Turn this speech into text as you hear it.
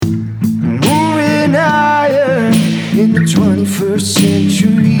in the 21st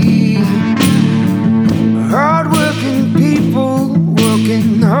century. Hard-working people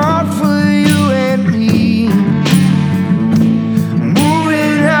working hard for you and me.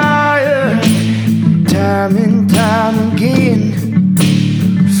 Moving higher, time and time again.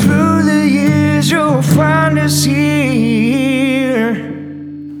 Through the years you'll find us here.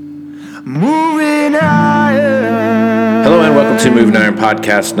 Moving higher. Hello and welcome to Moving Iron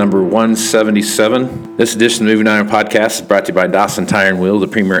Podcast number 177. This edition of the Moving Iron Podcast is brought to you by Dawson Tire and Wheel, the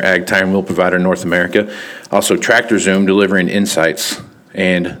premier ag tire and wheel provider in North America. Also Tractor Zoom, delivering insights,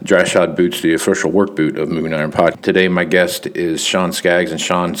 and Dry Shod Boots, the official work boot of Moving Iron Pod. Today my guest is Sean Skaggs, and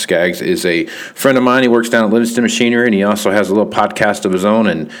Sean Skaggs is a friend of mine. He works down at Livingston Machinery, and he also has a little podcast of his own,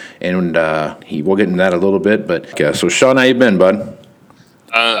 and we'll get into that a little bit. But so Sean, how you been, bud?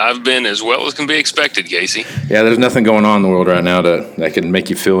 I've been as well as can be expected, Casey. Yeah, there's nothing going on in the world right now that can make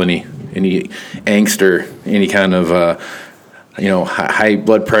you feel any angst or any kind of high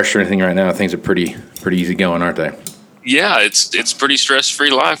blood pressure or anything right now. Things are pretty easy going, aren't they? Yeah, it's pretty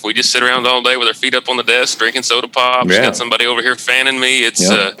stress-free life. We just sit around all day with our feet up on the desk, drinking soda pops. Yeah. Got somebody over here fanning me. It's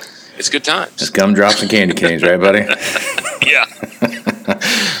good times. It's gumdrops and candy canes, right, buddy? Yeah.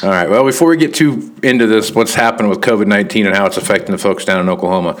 All right. Well, before we get too into this, what's happening with COVID-19 and how it's affecting the folks down in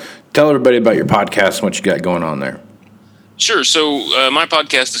Oklahoma, tell everybody about your podcast and what you got going on there. Sure. So my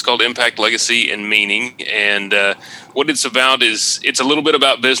podcast is called Impact, Legacy, and Meaning. And what it's about is it's a little bit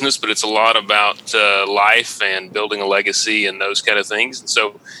about business, but it's a lot about life and building a legacy and those kind of things. And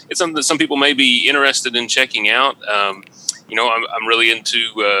so it's something that some people may be interested in checking out. I'm really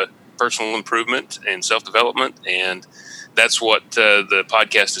into personal improvement and self-development, and that's what the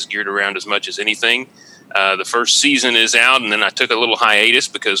podcast is geared around as much as anything. The first season is out, and then I took a little hiatus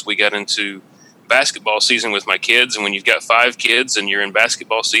because we got into basketball season with my kids. And when you've got 5 kids and you're in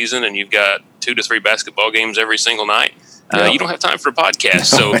basketball season and you've got 2 to 3 basketball games every single night, you don't have time for a podcast.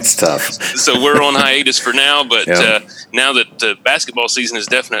 So it's tough. So we're on hiatus for now, but now that the basketball season is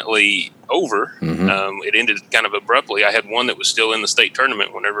definitely over, it ended kind of abruptly. I had one that was still in the state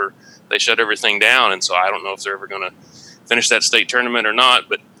tournament whenever they shut everything down, and so I don't know if they're ever going to finish that state tournament or not.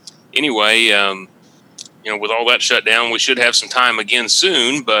 But anyway, with all that shut down, we should have some time again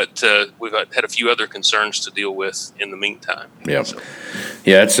soon, but we've had a few other concerns to deal with in the meantime. Yeah. So.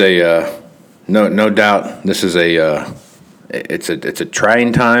 Yeah, it's a no doubt this is it's a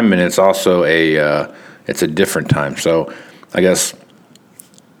trying time, and it's also it's a different time. So I guess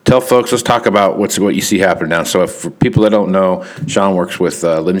tell folks, let's talk about what you see happening now. So for people that don't know, Sean works with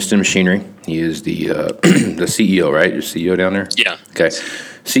Livingston Machinery. He is the the CEO, right? You're CEO down there? Yeah. Okay.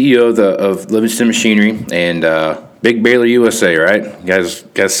 CEO of Livingston Machinery and Big Baler USA, right? You guys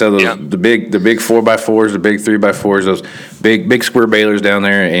sell those, the big 4x4s, the big 3x4s, those big square balers down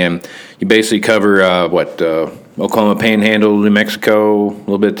there, and you basically cover Oklahoma Panhandle, New Mexico, a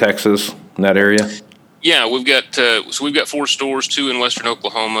little bit of Texas, in that area. Yeah, we've got 4 stores, 2 in western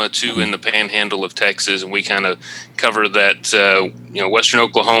Oklahoma, 2 in the Panhandle of Texas, and we kind of cover that western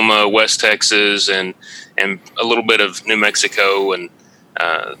Oklahoma, West Texas, and a little bit of New Mexico, and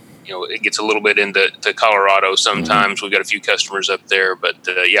it gets a little bit into Colorado sometimes. Mm-hmm. We've got a few customers up there, but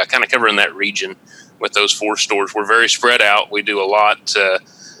kind of covering that region with those 4 stores. We're very spread out. We do a lot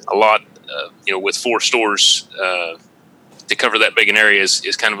with 4 stores. To cover that big an area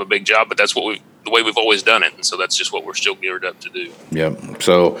is kind of a big job, but that's the way we've always done it, and so that's just what we're still geared up to do. Yep.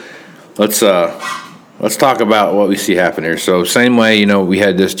 So let's talk about what we see happen here. So same way, we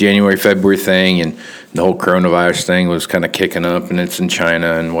had this January, February thing, and the whole coronavirus thing was kind of kicking up, and it's in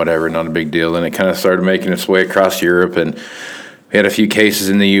China and whatever, not a big deal. And it kind of started making its way across Europe, and we had a few cases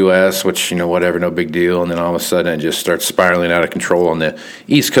in the U.S., which, whatever, no big deal. And then all of a sudden it just starts spiraling out of control on the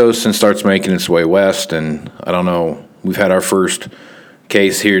East Coast and starts making its way west. And I don't know, we've had our first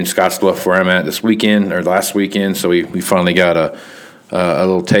case here in Scottsbluff where I'm at this weekend or last weekend. So we finally got a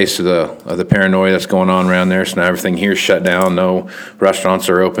little taste of the paranoia that's going on around there. So now everything here's shut down. No restaurants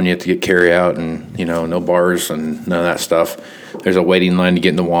are open. You have to get carry out, and no bars and none of that stuff. There's a waiting line to get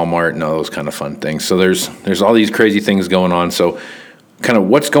into Walmart and all those kind of fun things. So there's all these crazy things going on. So kind of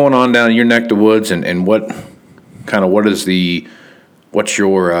what's going on down in your neck of the woods, and what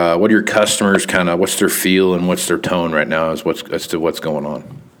are your customers kind of, what's their feel and what's their tone right now as to what's going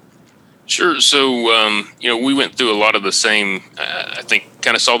on? Sure. So, we went through a lot of the same, I think,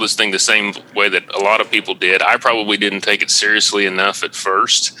 kind of saw this thing the same way that a lot of people did. I probably didn't take it seriously enough at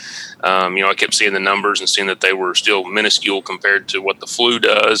first. I kept seeing the numbers and seeing that they were still minuscule compared to what the flu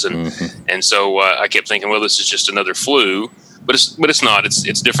does. And so I kept thinking, well, this is just another flu, but it's not.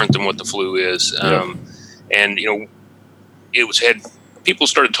 It's different than what the flu is. And, it had people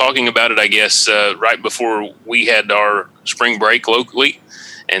started talking about it, I guess, right before we had our spring break locally.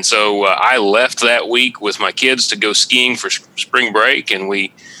 And so I left that week with my kids to go skiing for spring break, and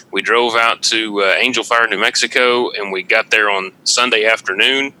we drove out to Angel Fire, New Mexico, and we got there on Sunday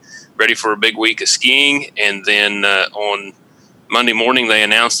afternoon, ready for a big week of skiing. And then on Monday morning, they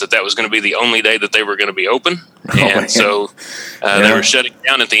announced that was going to be the only day that they were going to be open. So they were shutting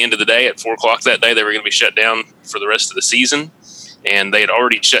down at the end of the day at 4:00 that day. They were going to be shut down for the rest of the season. And they had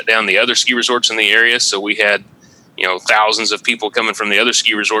already shut down the other ski resorts in the area. So we had, thousands of people coming from the other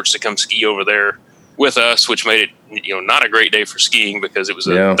ski resorts to come ski over there with us, which made it, not a great day for skiing because it was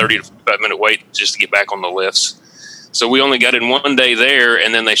a 30 to 45-minute wait just to get back on the lifts. So we only got in one day there,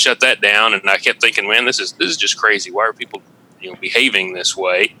 and then they shut that down. And I kept thinking, man, this is just crazy. Why are people behaving this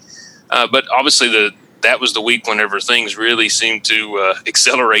way? But obviously that was the week whenever things really seemed to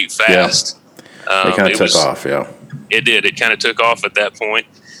accelerate fast. It kind of took off, It did. It kind of took off at that point.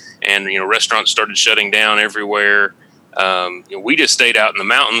 And, restaurants started shutting down everywhere. We just stayed out in the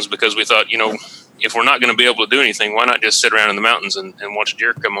mountains because we thought, if we're not going to be able to do anything, why not just sit around in the mountains and watch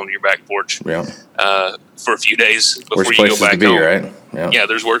deer come onto your back porch for a few days before you go back home? Right? Yeah,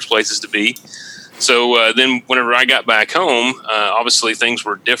 there's worse places to be. So then whenever I got back home, obviously things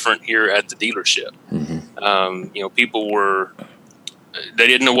were different here at the dealership. People they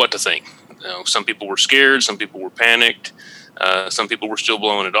didn't know what to think. Some people were scared. Some people were panicked. Some people were still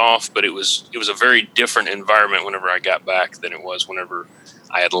blowing it off. But it was a very different environment whenever I got back than it was whenever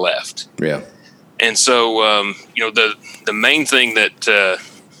I had left. Yeah. And so, the main thing that,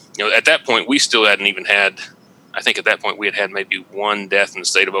 at that point, we still hadn't even had, I think at that point we had maybe one death in the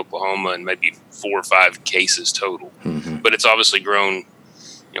state of Oklahoma and maybe 4 or 5 cases total. But it's obviously grown,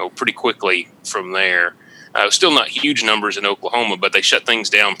 pretty quickly from there. Still not huge numbers in Oklahoma, but they shut things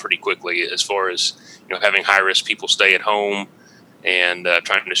down pretty quickly as far as, having high-risk people stay at home and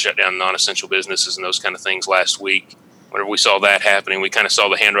trying to shut down non-essential businesses and those kind of things last week. Whenever we saw that happening, we kind of saw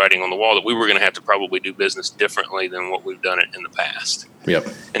the handwriting on the wall that we were going to have to probably do business differently than what we've done it in the past. Yep.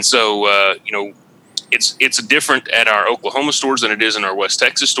 And so, it's different at our Oklahoma stores than it is in our West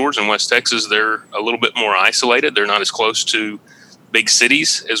Texas stores. In West Texas, they're a little bit more isolated. They're not as close to big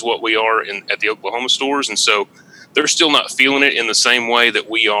cities as what we are at the Oklahoma stores. And so they're still not feeling it in the same way that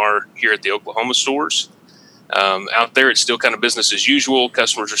we are here at the Oklahoma stores. Out there, it's still kind of business as usual.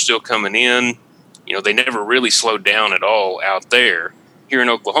 Customers are still coming in. They never really slowed down at all out there. Here in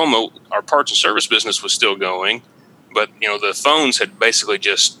Oklahoma, our parts and service business was still going, but, the phones had basically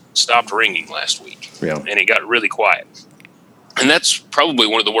just stopped ringing last week, and it got really quiet. And that's probably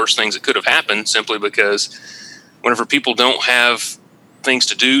one of the worst things that could have happened, simply because whenever people don't have things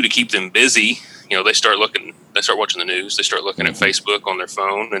to do to keep them busy, they start watching the news, they start looking at Facebook on their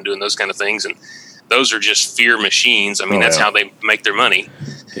phone and doing those kind of things. And those are just fear machines. I mean, that's how they make their money.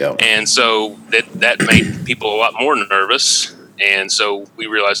 Yeah. And so that made people a lot more nervous. And so we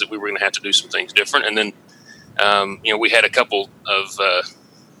realized that we were going to have to do some things different. And then, we had a couple of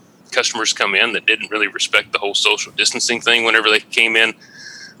customers come in that didn't really respect the whole social distancing thing whenever they came in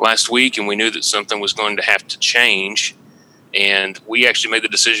last week. And we knew that something was going to have to change. And we actually made the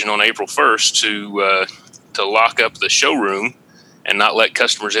decision on April 1st to lock up the showroom and not let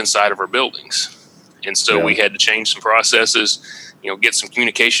customers inside of our buildings. And so we had to change some processes, get some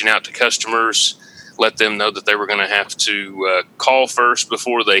communication out to customers, let them know that they were going to have to call first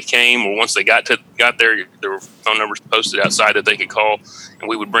before they came, or once they got there, there were phone numbers posted outside that they could call, and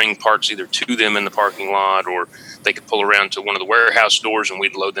we would bring parts either to them in the parking lot, or they could pull around to one of the warehouse doors and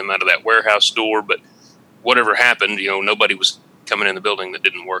we'd load them out of that warehouse door. But whatever happened, nobody was coming in the building that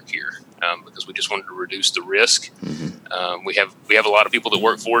didn't work here, because we just wanted to reduce the risk. We have a lot of people that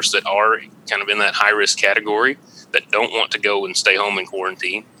work for us that are kind of in that high risk category that don't want to go and stay home in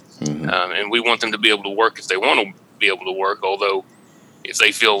quarantine. And we want them to be able to work if they want to be able to work. Although if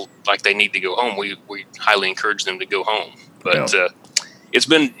they feel like they need to go home, we highly encourage them to go home. But it's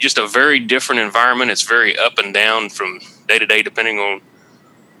been just a very different environment. It's very up and down from day to day, depending on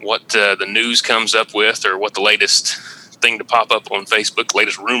what the news comes up with, or what the latest thing to pop up on Facebook,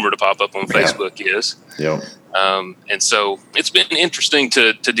 latest rumor to pop up on Facebook is. And so it's been interesting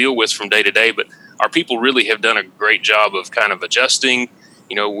to deal with from day to day, but our people really have done a great job of kind of adjusting.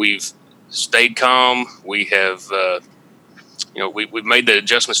 We've stayed calm. We have, we've made the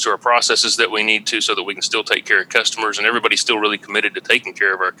adjustments to our processes that we need to, so that we can still take care of customers, and everybody's still really committed to taking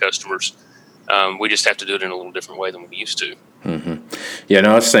care of our customers. We just have to do it in a little different way than we used to. Yeah,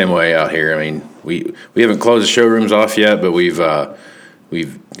 no, it's the same way out here. I mean, we haven't closed the showrooms off yet, but we've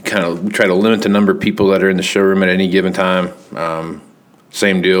kind of tried to limit the number of people that are in the showroom at any given time.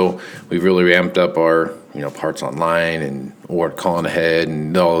 Same deal. We've really ramped up our parts online and or calling ahead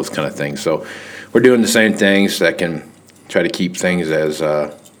and all those kind of things. So we're doing the same things that can try to keep things as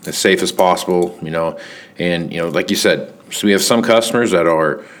safe as possible, and like you said, so we have some customers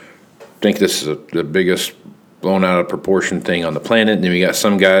that think this is the biggest blown out of proportion thing on the planet, and then we got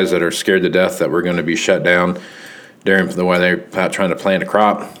some guys that are scared to death that we're going to be shut down during the way they're out trying to plant a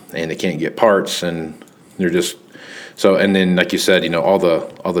crop and they can't get parts, and they're just so. And then, like you said, all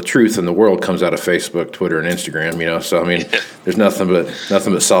the truth in the world comes out of Facebook, Twitter, and Instagram. So I mean, there's nothing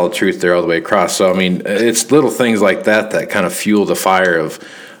but solid truth there all the way across. So I mean, it's little things like that kind of fuel the fire of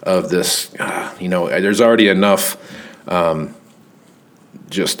this. There's already enough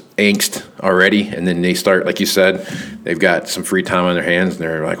just angst already, and then they start, like you said, they've got some free time on their hands, and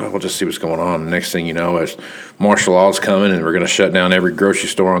they're like, well, we'll just see what's going on. The next thing you know is martial law's coming, and we're going to shut down every grocery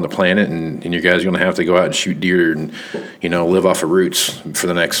store on the planet, and you guys are going to have to go out and shoot deer and live off of roots for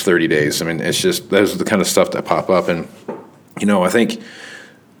the next 30 days. I mean, it's just, those are the kind of stuff that pop up. And I think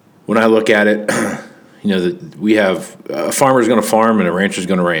when I look at it, we have a farmer's going to farm and a rancher's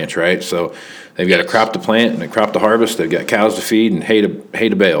going to ranch, right? So they've got a crop to plant and a crop to harvest. They've got cows to feed and hay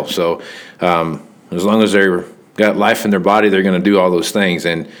to bale. So as long as they've got life in their body, they're going to do all those things.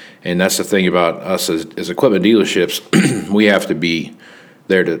 And that's the thing about us as equipment dealerships. We have to be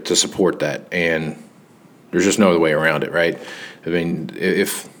there to support that. And there's just no other way around it, right? I mean,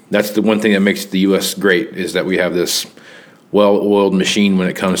 if that's the one thing that makes the U.S. great, is that we have this well-oiled machine when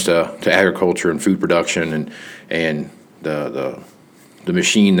it comes to agriculture and food production, and the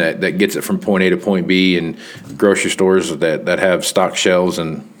machine that gets it from point A to point B, and grocery stores that have stock shelves,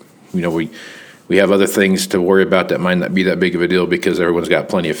 and we have other things to worry about that might not be that big of a deal because everyone's got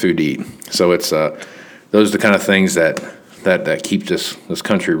plenty of food to eat. So it's those are the kind of things that keep this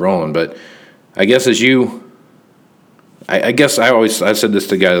country rolling. But I guess I said this to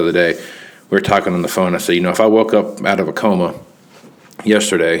the guy the other day. We were talking on the phone. I said, if I woke up out of a coma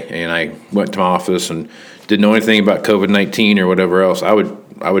yesterday and I went to my office and didn't know anything about COVID-19 or whatever else, I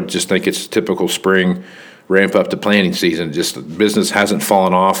would just think it's typical spring ramp up to planting season. Just business hasn't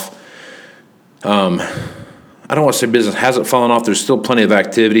fallen off. I don't want to say business hasn't fallen off. There's still plenty of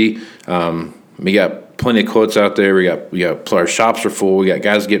activity. We got plenty of quotes out there. We got our shops are full. We got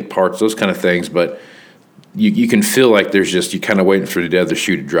guys getting parts, those kind of things. But you can feel like there's just, you're kind of waiting for the other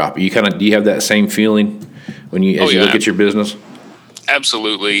shoe to drop. Do you have that same feeling when you look at your business?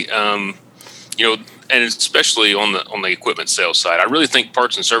 Absolutely. And especially on the equipment sales side, I really think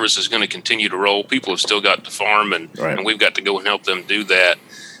parts and service is going to continue to roll. People have still got to farm, and we've got to go and help them do that.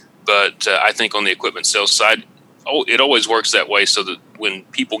 But I think on the equipment sales side, it always works that way, so that when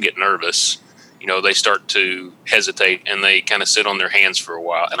people get nervous, they start to hesitate and they kind of sit on their hands for a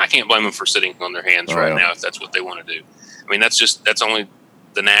while. And I can't blame them for sitting on their hands right now if that's what they want to do. I mean, that's only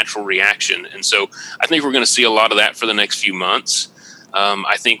the natural reaction. And so I think we're going to see a lot of that for the next few months.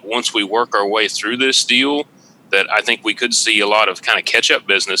 I think once we work our way through this deal, that I think we could see a lot of kind of catch-up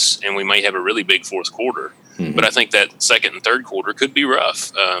business, and we may have a really big fourth quarter. Mm-hmm. But I think that second and third quarter could be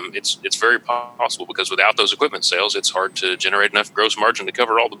rough. It's very possible, because without those equipment sales, it's hard to generate enough gross margin to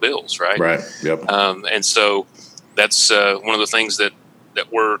cover all the bills, right? Right, yep. And so that's one of the things that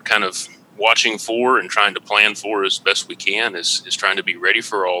we're kind of watching for and trying to plan for as best we can, is trying to be ready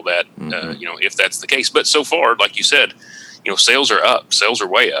for all that, if that's the case. But so far, like you said, sales are up. Sales are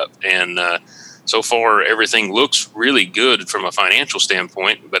way up. And so far, everything looks really good from a financial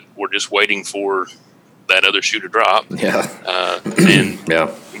standpoint, but we're just waiting for that other shoe to drop. Yeah. And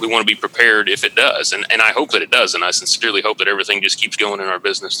we want to be prepared if it does. And I hope that it does. And I sincerely hope that everything just keeps going in our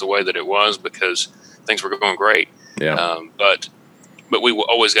business the way that it was, because things were going great. Yeah. But we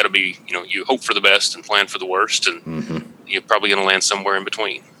always got to be, you hope for the best and plan for the worst, and you're probably going to land somewhere in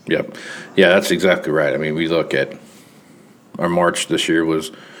between. Yep. Yeah, that's exactly right. I mean, we look at our March this year we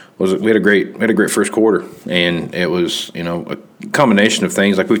had a great first quarter, and it was a combination of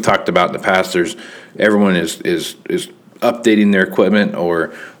things like we've talked about in the past. Everyone is updating their equipment,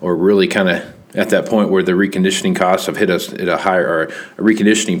 or really kind of at that point where the reconditioning costs have hit us at a higher, or a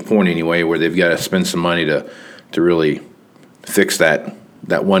reconditioning point anyway, where they've got to spend some money to really fix that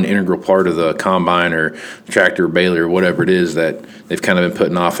one integral part of the combine or tractor or baler or whatever it is that they've kind of been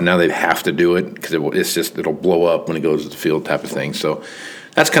putting off, and now they have to do it because it'll blow up when it goes to the field type of thing. So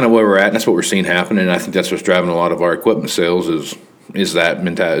that's kind of where we're at, and that's what we're seeing happen. And I think that's what's driving a lot of our equipment sales is that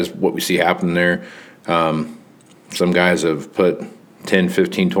mentality, is what we see happening there. Some guys have put 10,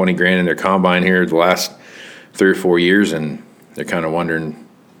 15, 20 grand in their combine here the last 3 or 4 years, and they're kind of wondering,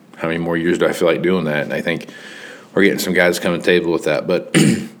 how many more years do I feel like doing that? And I think we're getting some guys coming to the table with that. But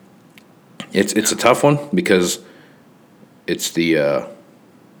it's a tough one, because it's the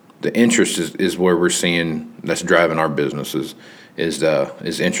the interest is where we're seeing that's driving our businesses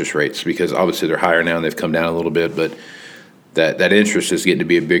is interest rates, because obviously they're higher now and they've come down a little bit, but that interest is getting to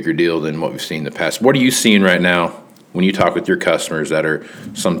be a bigger deal than what we've seen in the past. What are you seeing right now when you talk with your customers that are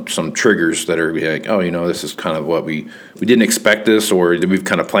some triggers that are like, oh, this is kind of what we didn't expect this, or we've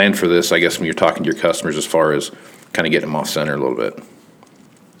kind of planned for this, I guess, when you're talking to your customers as far as kind of getting them off center a little bit?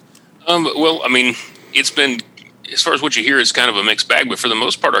 Well, I mean, it's been, as far as what you hear, it's kind of a mixed bag, but for the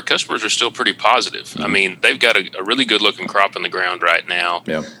most part, our customers are still pretty positive. Mm-hmm. I mean, they've got a really good looking crop in the ground right now.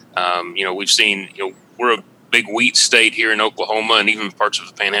 Yeah. We've seen, we're a big wheat state here in Oklahoma, and even parts of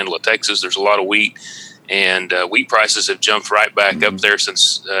the panhandle of Texas, there's a lot of wheat. And wheat prices have jumped right back up there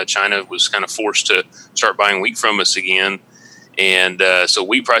since China was kind of forced to start buying wheat from us again. And so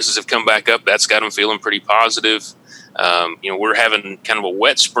wheat prices have come back up. That's got them feeling pretty positive. We're having kind of a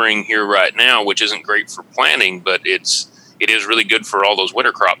wet spring here right now, which isn't great for planting, but it is really good for all those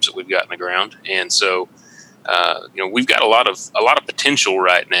winter crops that we've got in the ground. And so, we've got a lot of potential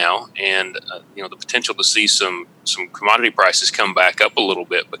right now, and the potential to see some commodity prices come back up a little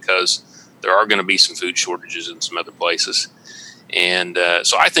bit, because there are going to be some food shortages in some other places. And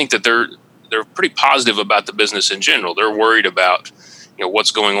so I think that they're pretty positive about the business in general. They're worried about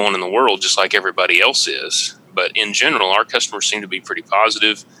what's going on in the world, just like everybody else is. But in general, our customers seem to be pretty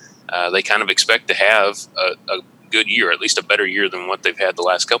positive. They kind of expect to have a good year, at least a better year than what they've had the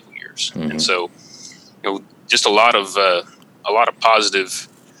last couple of years. Mm-hmm. And so, just a lot of positive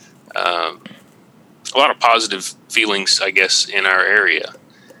feelings, I guess, in our area.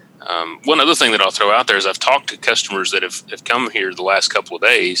 One other thing that I'll throw out there is I've talked to customers that have come here the last couple of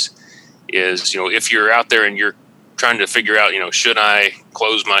days. Is if you're out there and you're trying to figure out, should I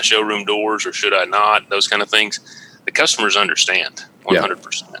close my showroom doors or should I not? Those kind of things. The customers understand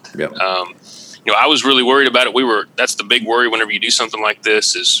 100%. Yeah. I was really worried about it. That's the big worry whenever you do something like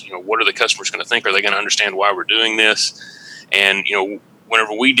this is, what are the customers going to think? Are they going to understand why we're doing this? And,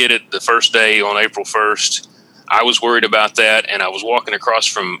 whenever we did it the first day on April 1st, I was worried about that. And I was walking across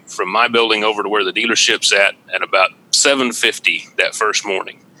from my building over to where the dealership's at about 7:50 that first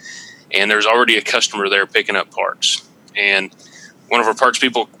morning. And there's already a customer there picking up parts. And one of our parts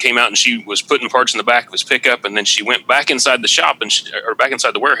people came out and she was putting parts in the back of his pickup. And then she went back inside the shop or back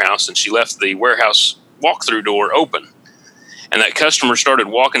inside the warehouse, and she left the warehouse walk-through door open. And that customer started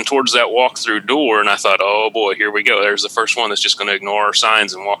walking towards that walk-through door. And I thought, oh boy, here we go. There's the first one that's just going to ignore our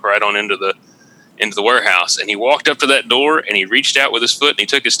signs and walk right on into the warehouse. And he walked up to that door and he reached out with his foot and he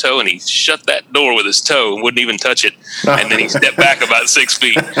took his toe and he shut that door with his toe and wouldn't even touch it. And then he stepped back about 6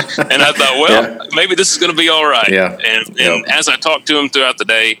 feet. And I thought, maybe this is going to be all right. Yeah. And as I talked to him throughout the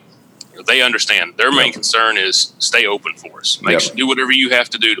day, they understand. Their main concern is stay open for us. Do whatever you have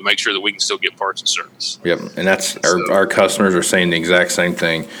to do to make sure that we can still get parts and service. Yep. And that's our customers are saying the exact same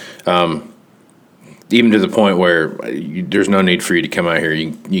thing. Even to the point where there's no need for you to come out here.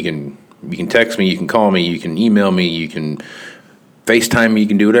 You can text me, you can call me, you can email me, you can FaceTime me, you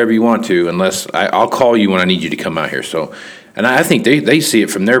can do whatever you want to, unless I'll call you when I need you to come out here. So, and I think they see it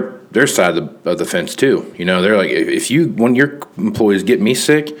from their side of the fence too. They're like, when your employees get me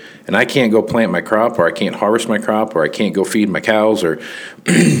sick and I can't go plant my crop, or I can't harvest my crop, or I can't go feed my cows, or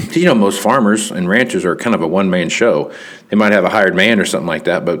most farmers and ranchers are kind of a one-man show. They might have a hired man or something like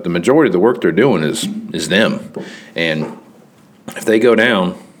that, but the majority of the work they're doing is them. And if they go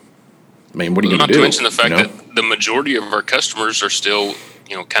down, I mean, what are you going to do? Not to mention the fact that the majority of our customers are still,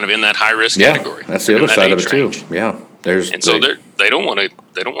 kind of in that high risk category. That's the other side of it too. Yeah, so they don't want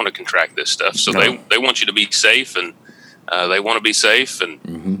to contract this stuff. So they want you to be safe, and they want to be safe,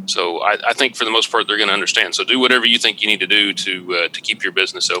 and so I think for the most part they're going to understand. So do whatever you think you need to do to keep your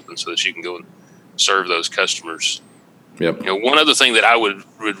business open so that you can go and serve those customers. Yep. One other thing that I would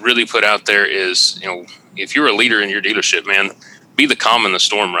really put out there is, if you're a leader in your dealership, man, be the calm in the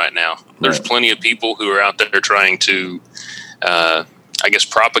storm right now. There's plenty of people who are out there trying to,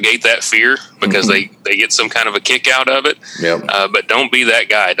 propagate that fear because they get some kind of a kick out of it. Yep. But don't be that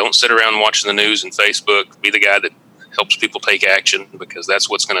guy. Don't sit around watching the news and Facebook. Be the guy that helps people take action, because that's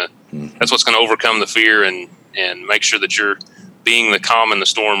what's gonna overcome the fear and make sure that you're being the calm in the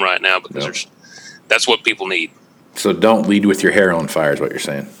storm right now, because that's what people need. So don't lead with your hair on fire is what you're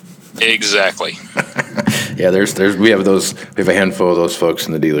saying. Exactly. Yeah, we have a handful of those folks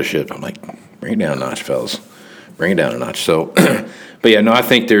in the dealership. I'm like, bring it down a notch, fellas. Bring it down a notch. So, but yeah, no, I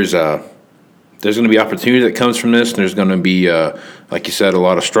think there's going to be opportunity that comes from this, and there's going to be, like you said, a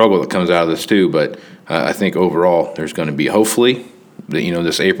lot of struggle that comes out of this too. But I think overall, there's going to be, hopefully,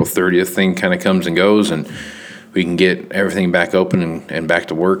 this April 30th thing kind of comes and goes, and we can get everything back open and back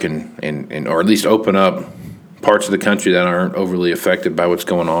to work, and or at least open up parts of the country that aren't overly affected by what's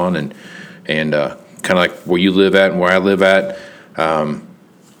going on, and kind of like where you live at and where I live at,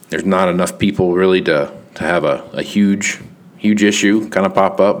 there's not enough people really to have a huge issue kind of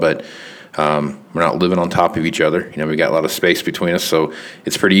pop up, but we're not living on top of each other. We got a lot of space between us, so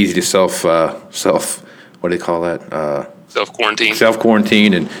it's pretty easy to self what do they call that?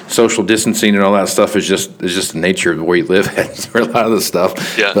 Self-quarantine and social distancing and all that stuff is just the nature of the way you live at for a lot of the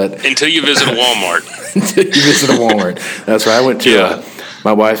stuff. Yeah. But until you visit a Walmart. That's right. I went to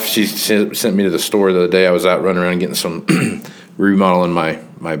my wife. She sent me to the store the other day. I was out running around getting some remodeling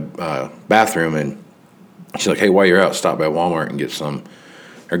my bathroom, and she's like, "Hey, while you're out, stop by Walmart and get some."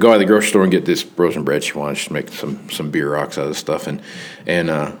 Or go to the grocery store and get this frozen bread she wanted. She'd make some beer rocks out of this stuff, and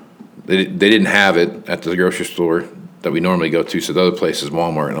they didn't have it at the grocery store that we normally go to, so the other place is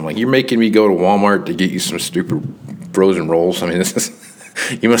Walmart. And I'm like, you're making me go to Walmart to get you some stupid frozen rolls? I mean, this is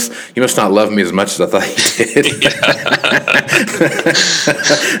you must not love me as much as I thought you did.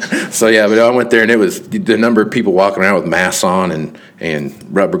 So but I went there, and it was the number of people walking around with masks on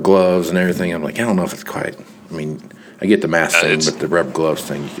and rubber gloves and everything. I'm like, I don't know if it's quite. I mean, I get the mask thing, but the rubber gloves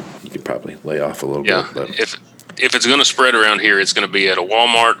thing, you could probably lay off a little bit. But if it's going to spread around here, it's going to be at a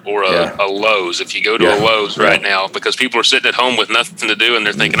Walmart or a Lowe's. If you go to a Lowe's right now, because people are sitting at home with nothing to do, and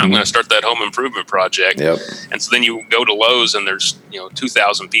they're thinking, I'm going to start that home improvement project. Yep. And so then you go to Lowe's, and there's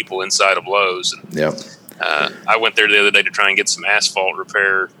 2,000 people inside of Lowe's. And, I went there the other day to try and get some asphalt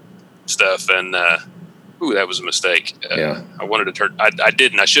repair stuff, and that was a mistake. I wanted to turn. I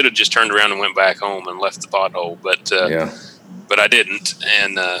didn't. I should have just turned around and went back home and left the pothole, but I didn't,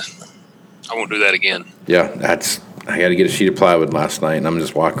 and I won't do that again. I got to get a sheet of plywood last night, and I'm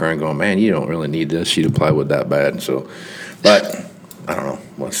just walking around going, man, you don't really need this sheet of plywood that bad. So, but I don't know.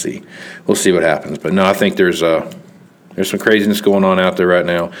 We'll see what happens. But no, I think there's some craziness going on out there right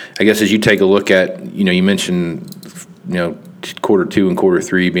now. I guess as you take a look at, you mentioned, quarter 2 and quarter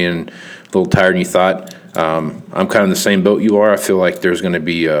 3 being a little tired than you thought. I'm kind of in the same boat you are. I feel like there's going to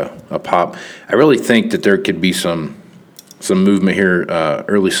be a pop. I really think that there could be some movement here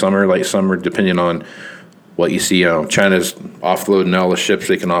early summer, late summer, depending on what you see. China's offloading all the ships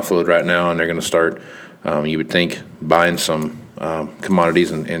they can offload right now, and they're going to start, you would think, buying some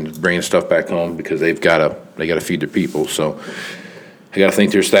commodities and bringing stuff back home because they got to feed their people. So I got to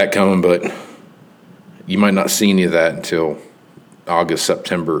think there's that coming, but you might not see any of that until August,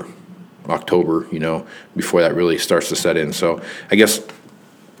 September, October, before that really starts to set in. So I guess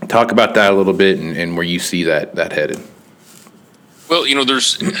talk about that a little bit and where you see that headed. Well,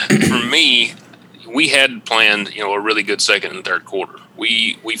 there's, for me, we had planned, a really good second and third quarter.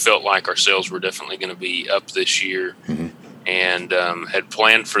 We felt like our sales were definitely going to be up this year, and had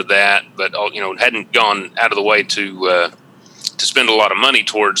planned for that, but hadn't gone out of the way to spend a lot of money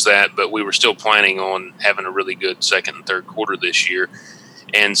towards that. But we were still planning on having a really good second and third quarter this year,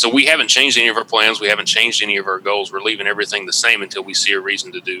 and so we haven't changed any of our plans. We haven't changed any of our goals. We're leaving everything the same until we see a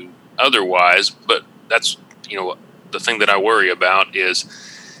reason to do otherwise. But that's the thing that I worry about is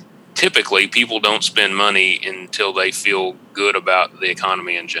typically people don't spend money until they feel good about the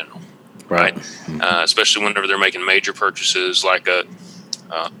economy in general, right? Especially whenever they're making major purchases like a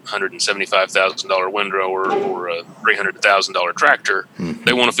 $175,000 windrow or a $300,000 tractor.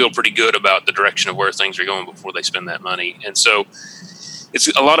 They want to feel pretty good about the direction of where things are going before they spend that money. And so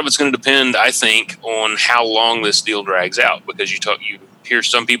a lot of it's going to depend, I think, on how long this deal drags out, because you hear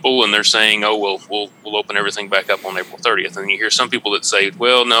some people and they're saying, oh, well, we'll open everything back up on April 30th. And you hear some people that say,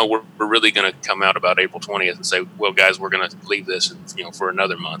 well, no, we're really going to come out about April 20th and say, well, guys, we're going to leave this, for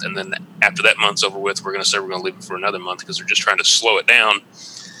another month. And then after that month's over with, we're going to say we're going to leave it for another month, because they're just trying to slow it down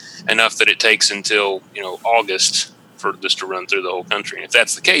enough that it takes until, August for this to run through the whole country. And if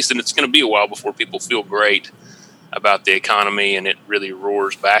that's the case, then it's going to be a while before people feel great about the economy and it really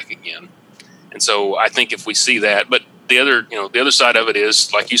roars back again. And so I think if we see that, but the other side of it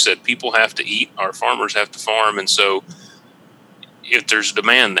is, like you said, people have to eat. Our farmers have to farm. And so if there's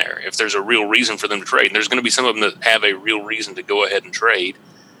demand there, if there's a real reason for them to trade, and there's going to be some of them that have a real reason to go ahead and trade.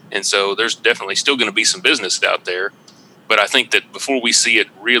 And so there's definitely still going to be some business out there. But I think that before we see it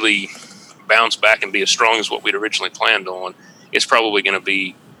really bounce back and be as strong as what we'd originally planned on, it's probably going to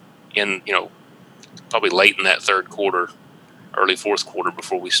be in, probably late in that third quarter, early fourth quarter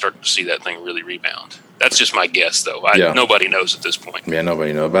before we start to see that thing really rebound. That's just my guess, though. Nobody knows at this point. Yeah,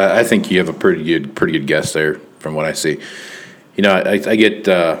 nobody knows. But I think you have a pretty good guess there from what I see. I get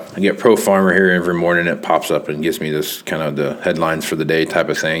Pro Farmer here every morning. It pops up and gives me this kind of the headlines for the day type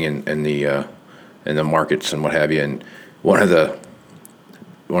of thing, and the markets and what have you. And one of the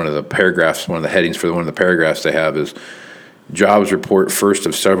paragraphs, one of the headings for one of the paragraphs they have is jobs report first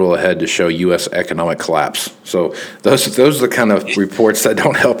of several ahead to show U.S. economic collapse. So those are the kind of reports that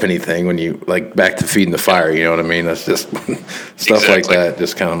don't help anything when you, like, back to feeding the fire, you know what I mean? That's just stuff like that.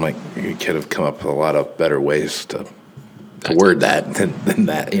 Just kind of like, you could have come up with a lot of better ways to word that than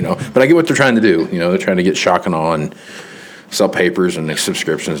that, you know. But I get what they're trying to do. You know, they're trying to get shock and awe and sell papers and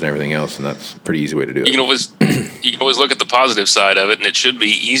subscriptions and everything else, and that's a pretty easy way to do it. You can always look at the positive side of it, and it should be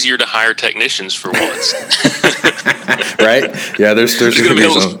easier to hire technicians for once. Right? Yeah, there's going to be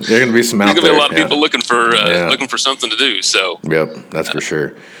some. There's going to be some out there. There's going to be a lot of people looking for something to do. So. Yep, that's for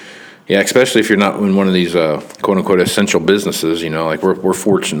sure. Yeah, especially if you're not in one of these quote unquote essential businesses. You know, like we're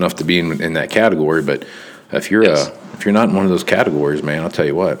fortunate enough to be in that category, but if you're not in one of those categories, man, I'll tell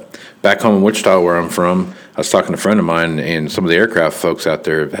you what. Back home in Wichita, where I'm from, I was talking to a friend of mine, and some of the aircraft folks out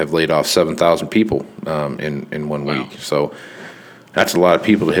there have laid off 7,000 people in 1 week. So that's a lot of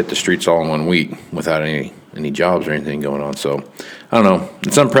people to hit the streets all in 1 week without any jobs or anything going on. So I don't know.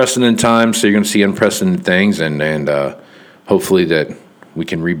 It's unprecedented times, so you're going to see unprecedented things, and hopefully that we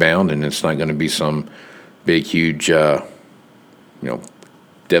can rebound, and it's not going to be some big, huge,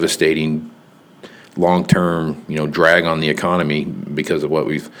 devastating long-term, drag on the economy because of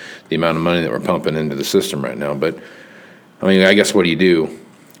the amount of money that we're pumping into the system right now. But I mean, I guess what do you do?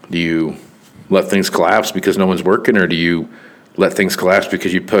 Do you let things collapse because no one's working, or do you let things collapse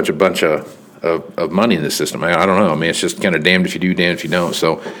because you put a bunch of money in the system? I don't know. I mean, it's just kind of damned if you do, damned if you don't.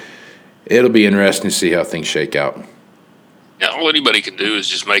 So it'll be interesting to see how things shake out. Yeah, all anybody can do is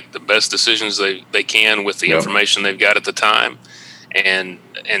just make the best decisions they can with the information they've got at the time. And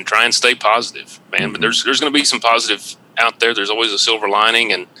try and stay positive, man. Mm-hmm. But there's going to be some positive out there. There's always a silver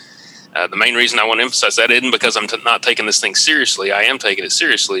lining, and the main reason I want to emphasize that isn't because I'm not taking this thing seriously. I am taking it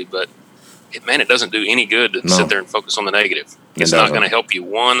seriously, but it doesn't do any good to sit there and focus on the negative. It's not going to help you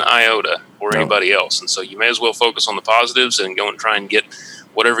one iota or anybody else. And so you may as well focus on the positives and go and try and get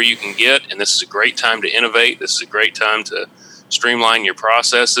whatever you can get. And this is a great time to innovate. This is a great time to streamline your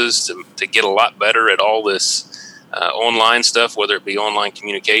processes, to get a lot better at all this online stuff, whether it be online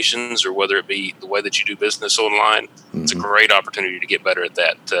communications or whether it be the way that you do business online. Mm-hmm. It's a great opportunity to get better at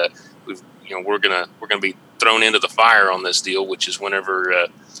that. We're gonna be thrown into the fire on this deal, which is whenever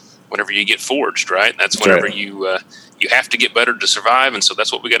you get forged, right? That's whenever you have to get better to survive, and so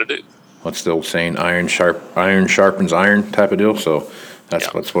that's what we got to do. What's the old saying? Iron sharpens iron type of deal. So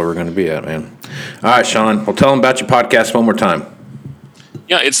that's where we're going to be at, man. All right, Sean. Well, tell them about your podcast one more time.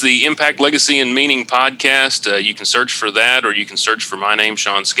 Yeah, it's the Impact, Legacy, and Meaning podcast. You can search for that, or you can search for my name,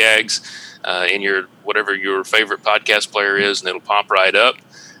 Sean Skaggs, in whatever your favorite podcast player is, and it'll pop right up.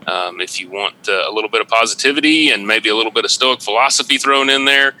 If you want a little bit of positivity and maybe a little bit of Stoic philosophy thrown in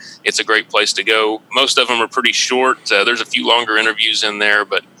there, it's a great place to go. Most of them are pretty short. There's a few longer interviews in there,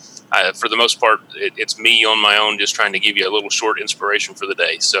 but for the most part, it's me on my own, just trying to give you a little short inspiration for the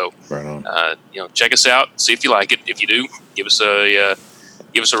day. So, right on. Check us out, see if you like it. If you do, give us a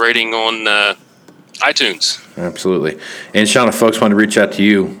rating on iTunes. Absolutely. And Sean, if folks want to reach out to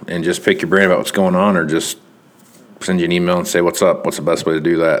you and just pick your brain about what's going on, or just send you an email and say what's up, what's the best way to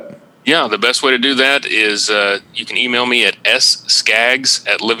do that? Yeah, the best way to do that is you can email me at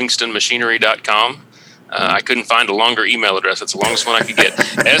sskaggs@livingstonmachinery.com. I couldn't find a longer email address. That's the longest one I could get.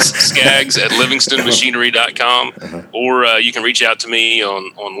 sskaggs@livingstonmachinery.com. Or you can reach out to me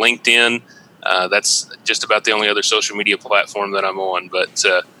on LinkedIn. That's just about the only other social media platform that I'm on. But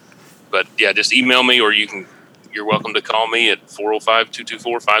yeah, just email me, or you're welcome to call me at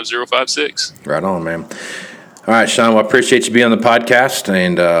 405-224-5056. Right on, man. All right, Sean, well, I appreciate you being on the podcast,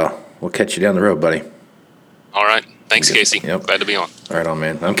 and we'll catch you down the road, buddy. All right. Thanks, Casey. Yep. Glad to be on. Right on,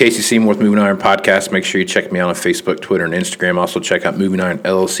 man. I'm Casey Seymour with Moving Iron Podcast. Make sure you check me out on Facebook, Twitter, and Instagram. Also, check out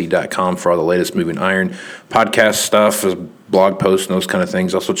movingironllc.com for all the latest Moving Iron podcast stuff, blog posts, and those kind of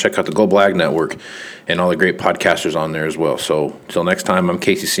things. Also, check out the Global Ag Network and all the great podcasters on there as well. So, until next time, I'm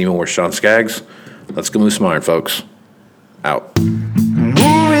Casey Seymour with Sean Skaggs. Let's go move some iron, folks. Out.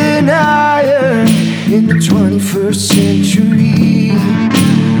 Moving iron in the 21st century.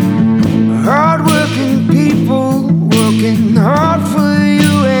 Hard-working people working hard for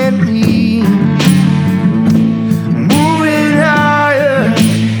you and me. Moving iron,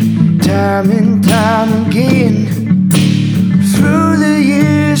 time and time again. Through the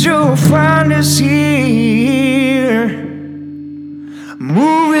years you'll find us here.